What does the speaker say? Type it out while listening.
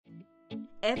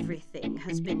Everything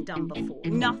has been done before.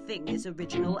 Nothing is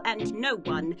original and no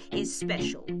one is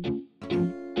special.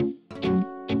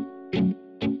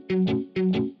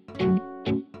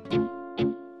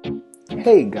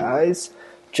 Hey guys,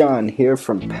 Jon here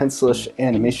from Pencilish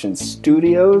Animation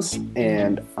Studios,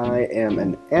 and I am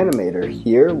an animator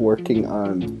here working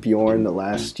on Bjorn the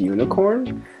Last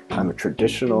Unicorn. I'm a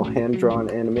traditional hand-drawn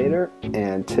animator,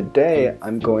 and today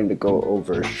I'm going to go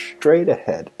over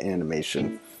straight-ahead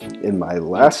animation. In my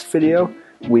last video,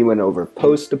 we went over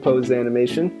pose-to-pose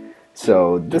animation,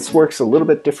 so this works a little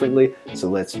bit differently, so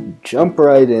let's jump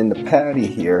right into Patty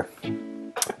here.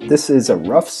 This is a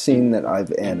rough scene that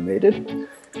I've animated.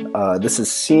 This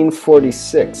is scene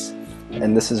 46,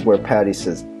 and this is where Patty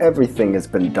says, "Everything has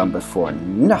been done before,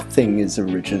 nothing is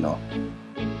original."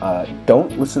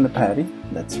 Don't listen to Patty,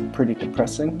 that's pretty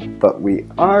depressing, but we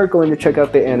are going to check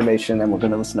out the animation and we're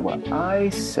going to listen to what I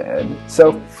said.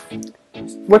 So,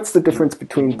 what's the difference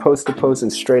between pose-to-pose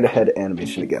and straight-ahead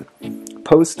animation again?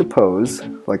 Pose-to-pose,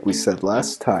 like we said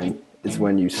last time, is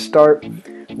when you start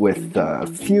with a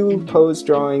few pose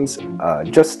drawings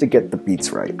just to get the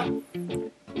beats right.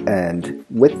 And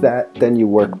with that, then you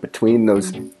work between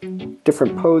those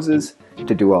different poses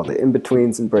to do all the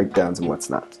in-betweens and breakdowns and what's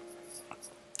not.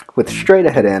 With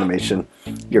straight-ahead animation,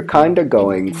 you're kind of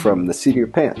going from the seat of your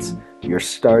pants. You're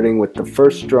starting with the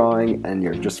first drawing and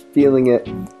you're just feeling it.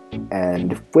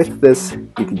 And with this,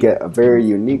 you can get a very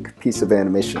unique piece of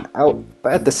animation out.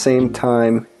 But at the same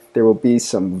time, there will be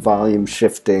some volume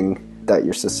shifting that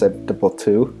you're susceptible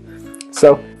to.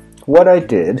 So what I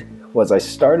did was I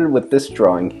started with this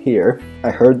drawing here.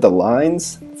 I heard the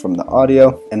lines from the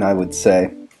audio and I would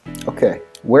say, okay,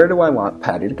 where do I want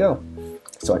Patty to go?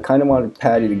 So I kind of wanted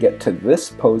Patty to get to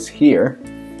this pose here,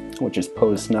 which is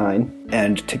pose 9.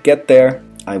 And to get there,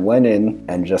 I went in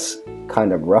and just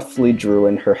kind of roughly drew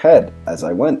in her head as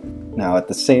I went. Now at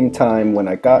the same time, when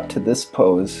I got to this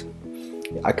pose,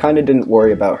 I kind of didn't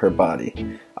worry about her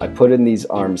body. I put in these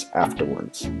arms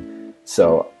afterwards.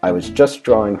 So I was just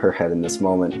drawing her head in this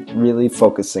moment, really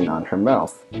focusing on her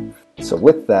mouth. So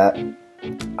with that,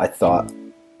 I thought,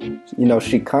 you know,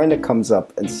 she kind of comes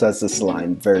up and says this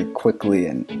line very quickly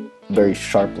and very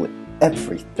sharply.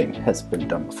 Everything has been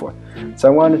done before. So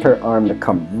I wanted her arm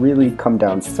to really come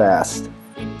down fast.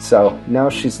 So now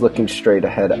she's looking straight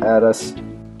ahead at us.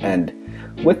 And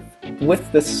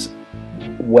with this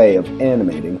way of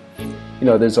animating, you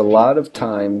know, there's a lot of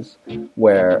times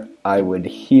where I would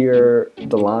hear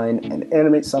the line and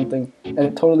animate something and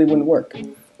it totally wouldn't work.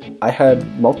 I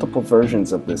had multiple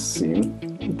versions of this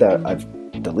scene that I've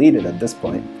deleted at this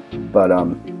point, but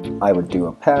I would do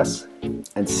a pass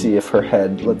and see if her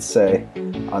head, let's say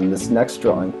on this next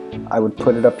drawing, I would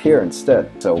put it up here instead.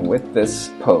 So with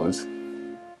this pose,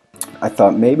 I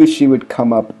thought maybe she would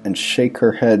come up and shake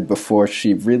her head before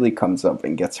she really comes up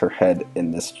and gets her head in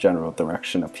this general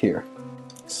direction up here.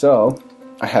 So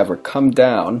I have her come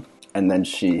down and then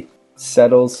she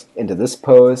settles into this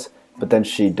pose, but then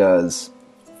she gets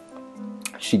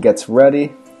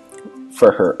ready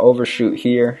for her overshoot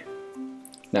here.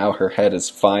 Now her head is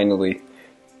finally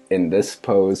in this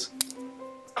pose.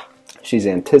 She's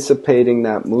anticipating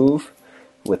that move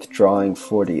with drawing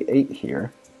 48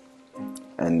 here.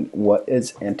 And what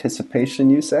is anticipation,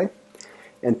 you say?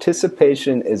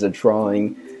 Anticipation is a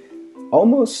drawing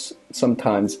almost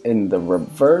sometimes in the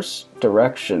reverse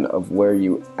direction of where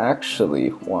you actually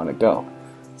want to go.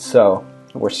 So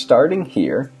we're starting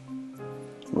here,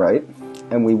 right?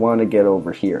 And we want to get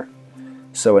over here.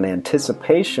 So an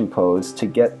anticipation pose, to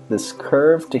get this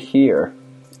curve to here,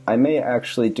 I may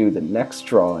actually do the next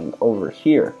drawing over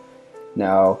here.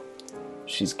 Now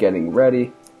she's getting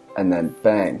ready, and then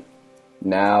bang.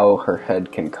 Now her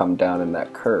head can come down in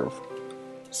that curve.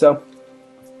 So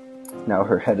now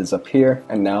her head is up here,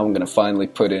 and now I'm going to finally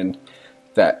put in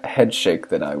that head shake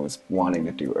that I was wanting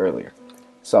to do earlier.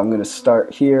 So I'm going to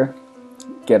start here,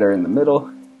 get her in the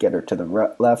middle, get her to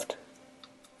the left.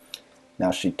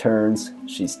 Now she turns,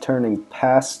 she's turning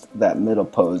past that middle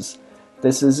pose.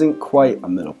 This isn't quite a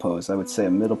middle pose. I would say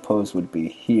a middle pose would be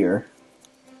here.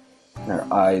 Her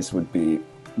eyes would be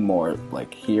more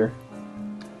like here.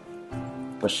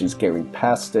 But she's getting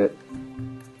past it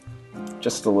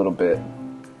just a little bit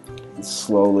and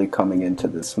slowly coming into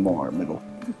this more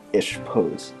middle-ish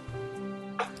pose.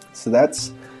 So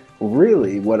that's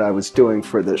really what I was doing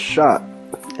for this shot,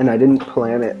 and I didn't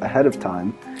plan it ahead of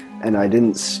time, and I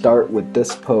didn't start with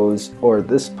this pose or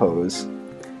this pose.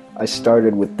 I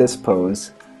started with this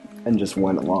pose and just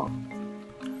went along.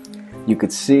 You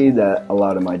could see that a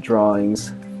lot of my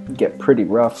drawings get pretty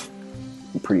rough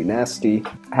pretty nasty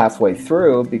halfway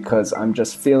through because I'm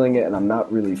just feeling it and I'm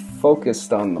not really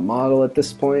focused on the model at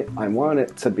this point. I want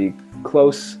it to be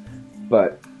close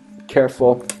but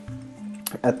careful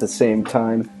at the same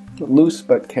time, loose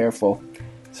but careful.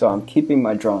 So I'm keeping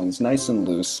my drawings nice and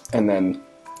loose and then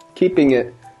keeping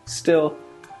it still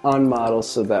on model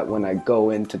so that when I go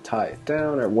in to tie it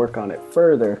down or work on it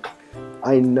further,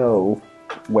 I know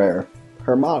where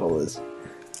her model is.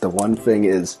 The one thing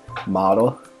is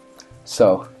model.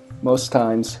 So most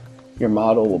times your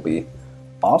model will be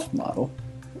off model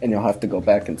and you'll have to go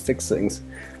back and fix things.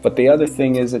 But the other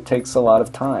thing is it takes a lot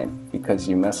of time because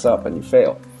you mess up and you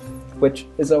fail, which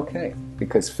is okay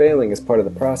because failing is part of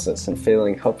the process and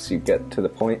failing helps you get to the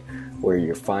point where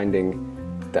you're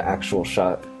finding the actual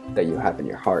shot that you have in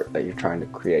your heart that you're trying to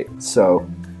create. So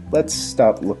let's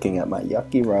stop looking at my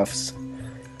yucky roughs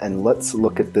and let's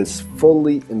look at this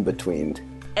fully in between.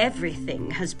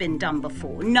 Everything has been done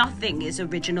before. Nothing is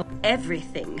original.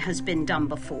 Everything has been done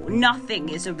before. Nothing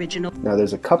is original. Now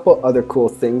there's a couple other cool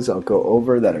things I'll go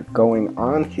over that are going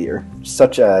on here,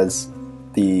 such as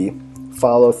the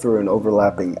follow through and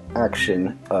overlapping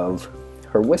action of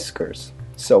her whiskers.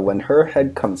 So when her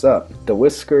head comes up, the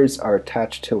whiskers are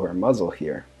attached to her muzzle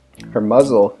here. Her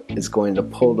muzzle is going to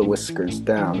pull the whiskers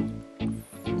down,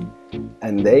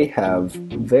 and they have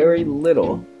very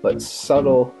little but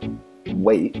subtle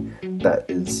weight that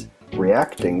is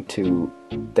reacting to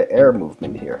the air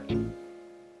movement here.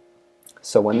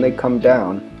 So when they come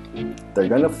down, they're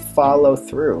going to follow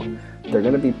through. They're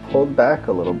going to be pulled back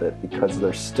a little bit because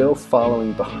they're still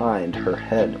following behind her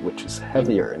head, which is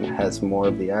heavier and has more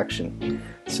of the action.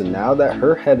 So now that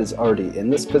her head is already in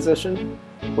this position,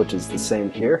 which is the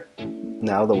same here,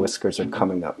 now the whiskers are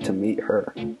coming up to meet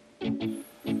her.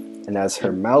 And as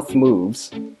her mouth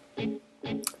moves,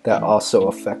 that also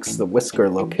affects the whisker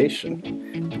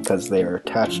location because they are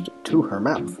attached to her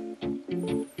mouth.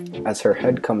 As her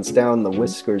head comes down, the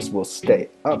whiskers will stay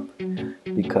up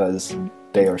because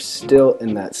they are still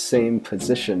in that same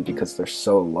position because they're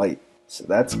so light. So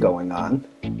that's going on.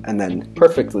 And then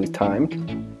perfectly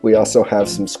timed, we also have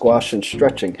some squash and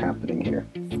stretching happening here.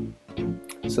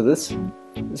 So this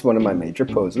is one of my major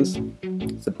poses.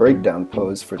 It's a breakdown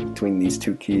pose for between these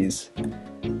two keys,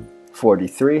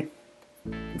 43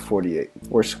 and 48.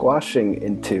 We're squashing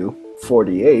into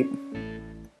 48,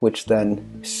 which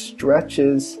then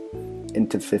stretches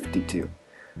into 52.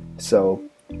 So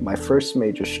my first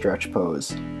major stretch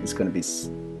pose is going to be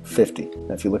 50.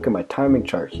 Now if you look at my timing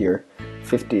chart here,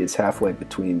 50 is halfway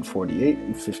between 48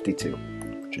 and 52,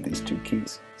 which are these two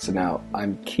keys. So now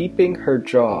I'm keeping her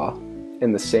jaw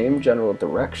in the same general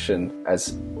direction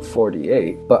as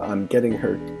 48, but I'm getting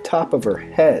her top of her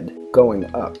head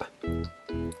going up.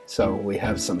 So we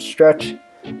have some stretch,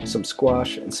 some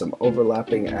squash, and some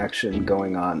overlapping action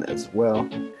going on as well.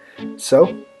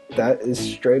 So that is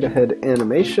straight ahead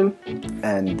animation,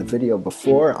 and the video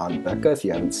before on Becca, if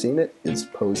you haven't seen it, is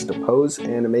pose to pose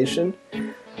animation.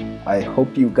 I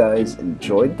hope you guys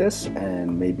enjoyed this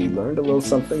and maybe learned a little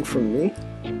something from me.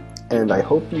 And I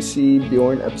hope you see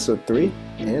Bjorn episode 3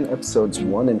 and episodes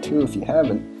 1 and 2 if you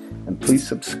haven't. And please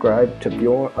subscribe to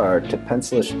Bjorn or to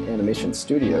Pencilish Animation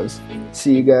Studios.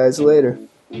 See you guys later.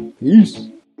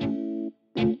 Peace.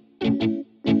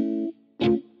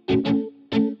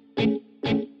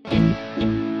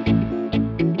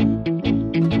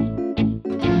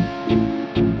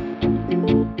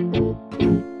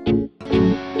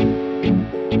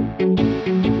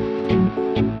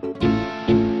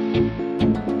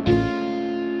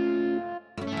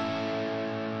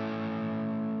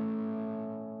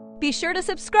 Be sure to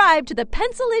subscribe to the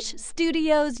Pencilish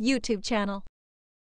Studios YouTube channel.